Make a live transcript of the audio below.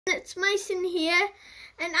it's Mason here,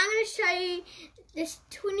 and I'm going to show you this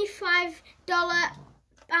 $25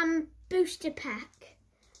 booster pack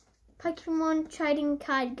Pokemon trading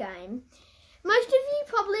card game. Most of you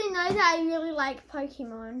probably know that I really like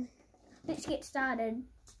Pokemon. Let's get started.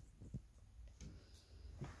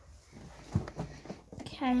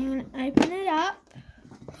 Okay, I'm going to open it up.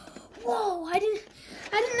 Whoa, I didn't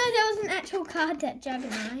know there was an actual card, that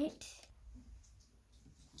Dragonite.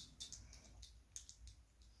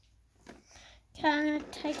 Okay, I'm going to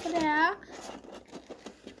take it out.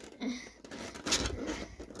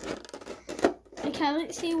 Okay,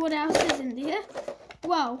 let's see what else is in there.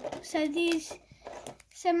 Whoa, so there's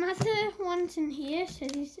some other ones in here. So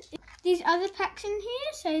there's other packs in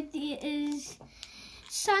here. So there is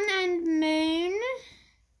Sun and Moon.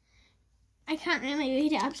 I can't really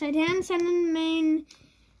read it upside down. Sun and Moon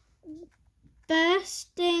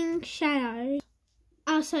Bursting Shadows.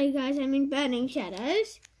 Oh, sorry guys, I mean Burning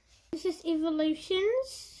Shadows. This is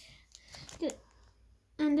Evolutions.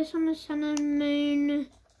 And this one is Sun and Moon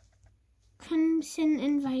Crimson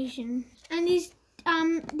Invasion. And there's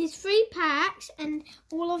 3 packs and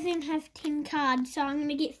all of them have 10 cards. So I'm going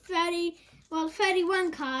to get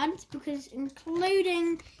 31 cards, because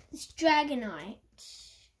including this Dragonite.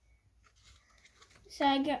 So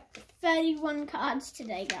I got 31 cards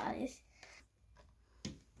today, guys.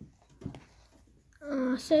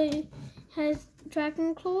 So it has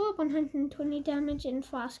Dragon Claw, 120 damage and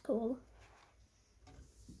Fast Call.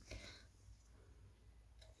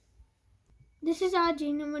 This is our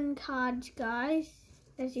genuine cards, guys,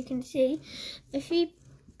 as you can see. If you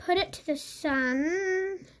put it to the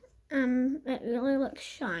sun, it really looks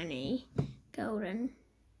shiny, golden.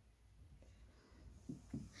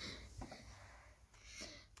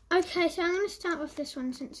 Okay, so I'm going to start with this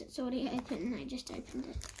one since it's already open and I just opened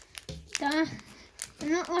it. So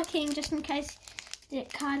I'm not looking just in case the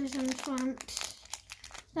card is on the front.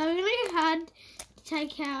 So I'm really hard to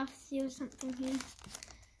take out if there was something here.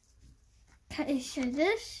 Okay, so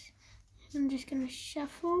this, I'm just going to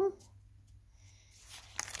shuffle.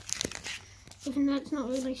 Even though it's not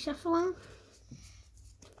really shuffling.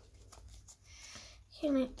 Okay,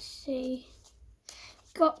 let's see.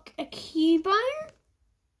 Got a Cubone.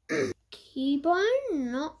 Cubone,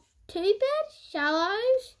 not too bad.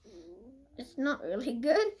 Shallows, it's not really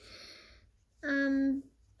good. Belly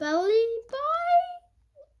Boy,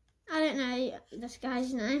 I don't know this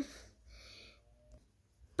guy's name.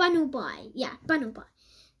 Bunnelby, yeah, Bunnelby.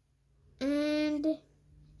 And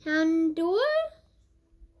Houndour.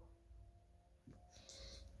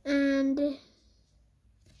 And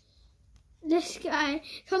this guy.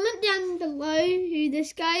 Comment down below who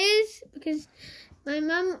this guy is, because my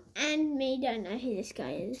mum and me don't know who this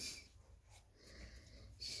guy is.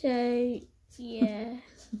 So, yeah.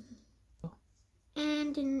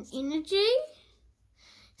 And an energy.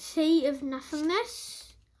 Sea of Nothingness.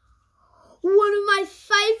 One of my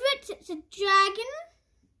favourites. It's a dragon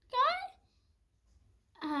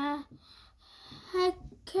guy.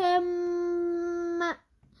 Hikamo.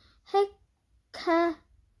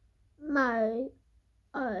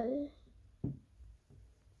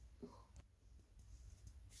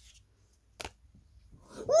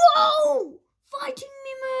 Whoa! Fighting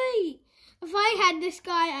memory! If I had this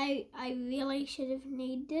guy, I really should have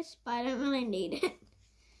needed this, but I don't really need it.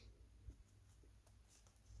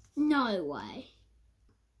 No way.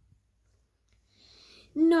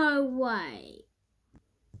 No way.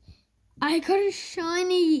 I got a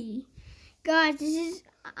shiny. Guys, this is,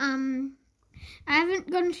 I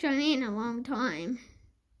haven't gotten shiny in a long time.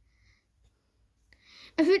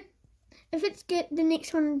 If it's good, the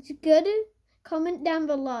next one's good, comment down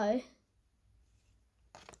below.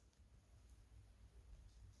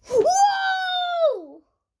 Whoa!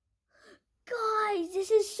 Guys,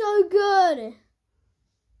 this is so good.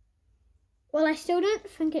 Well, I still don't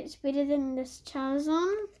think it's better than this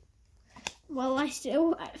Charizard. Well, I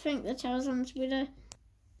think the Charizard's better.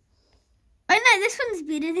 Oh no, this one's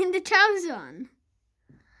better than the Charizard.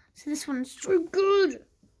 So this one's so good.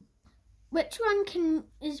 Which one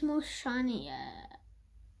is more shinier?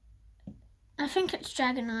 I think it's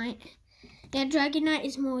Dragonite. Yeah, Dragonite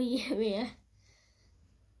is more rare.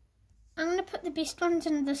 I'm going to put the best ones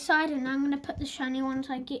on the side, and I'm going to put the shiny ones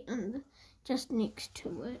I get on just next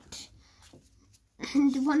to it.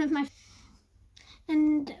 And I'm going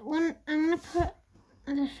to put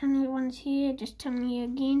the shiny ones here, just telling you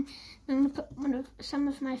again. I'm going to put some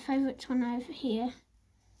of my favourites on over here.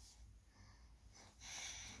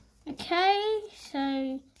 Okay,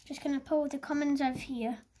 so just going to pull the commons over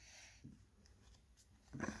here.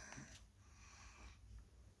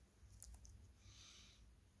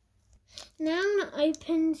 Now I'm going to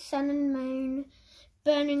open Sun and Moon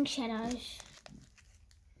Burning Shadows.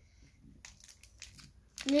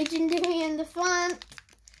 Legendary in the front.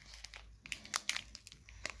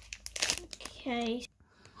 Okay.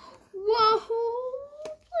 Whoa!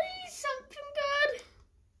 Please, something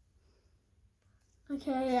good.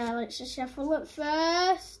 Okay, yeah, let's just shuffle it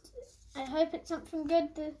first. I hope it's something good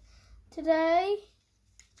today.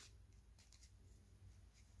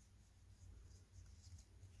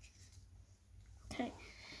 Okay,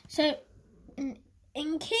 so an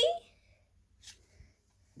Inky.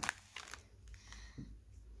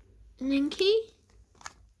 An Inky.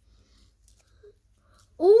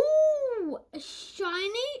 Ooh, a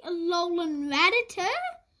shiny, a Alolan Rattata.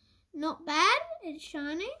 Not bad, it's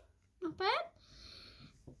shiny, not bad.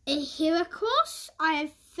 A Heracross, I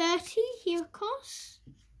have 30 Heracross.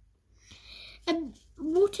 A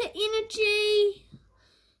Water Energy,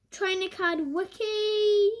 Trainer Card Wiki,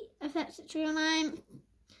 if that's its real name.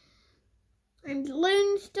 And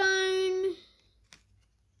Loonstone.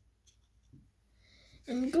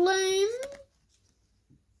 And Gloom.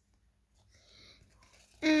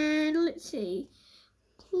 And let's see.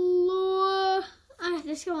 Claw.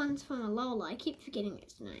 This one's from Alola. I keep forgetting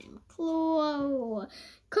its name. Claw.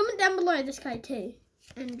 Comment down below this guy too.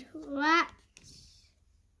 And Rats.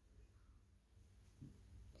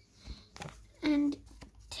 And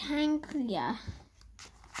Tankria.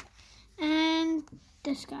 And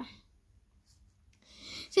this guy.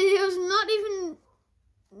 So there was not even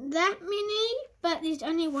that many, but there's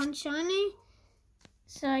only one shiny.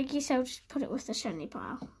 So I guess I'll just put it with the shiny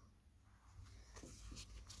pile.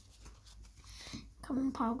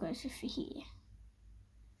 Common pile goes over here.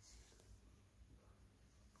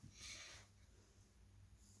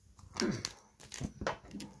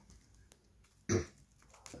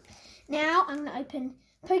 Now I'm going to open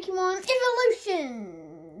Pokemon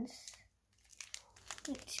Evolutions.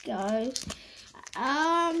 Let's go.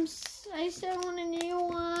 I still want a new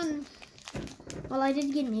one. Well, I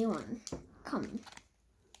did get a new one. Come.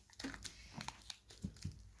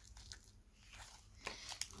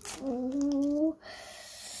 Oh,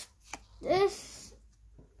 this.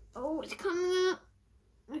 Oh, it's coming up.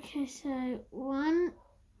 Okay, so 1,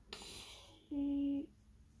 2,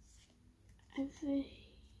 over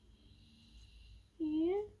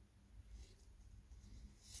here.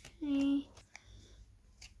 3.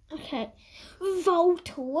 Okay,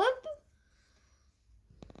 Voltorb,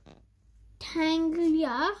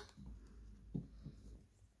 Tanglia,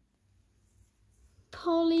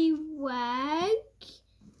 Poliwag,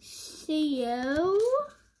 Seal.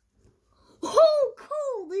 Oh,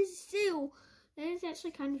 cool! This Seal. That is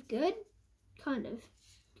actually kind of good. Kind of.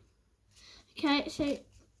 Okay, so,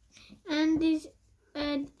 and there's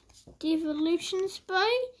a Devolution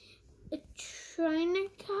Spray, a Trainer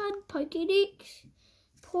Card, Pokédex,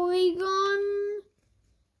 Porygon,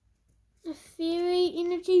 a Fairy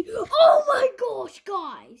Energy. Oh my gosh,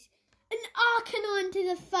 guys! An Arcanine to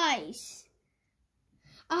the face.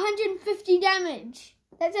 150 damage.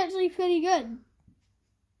 That's actually pretty good.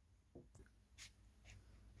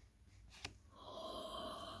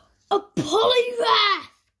 A Poliwrath!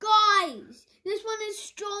 Guys! This one is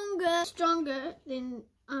stronger than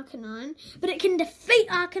Arcanine. But it can defeat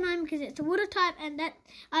Arcanine because it's a water type and that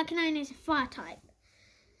Arcanine is a fire type.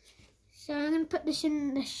 So I'm going to put this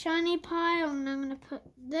in the shiny pile and I'm going to put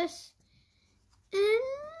this in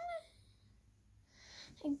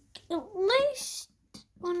at least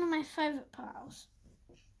one of my favourite piles.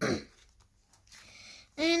 And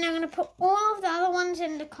I'm going to put all of the other ones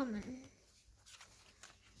in the common.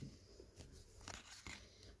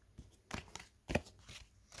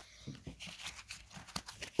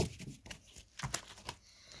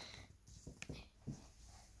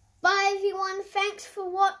 Bye everyone, thanks for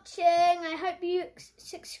watching. I hope you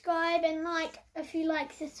subscribe and like if you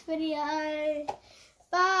like this video.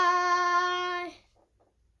 Bye.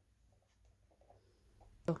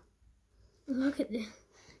 Look at this.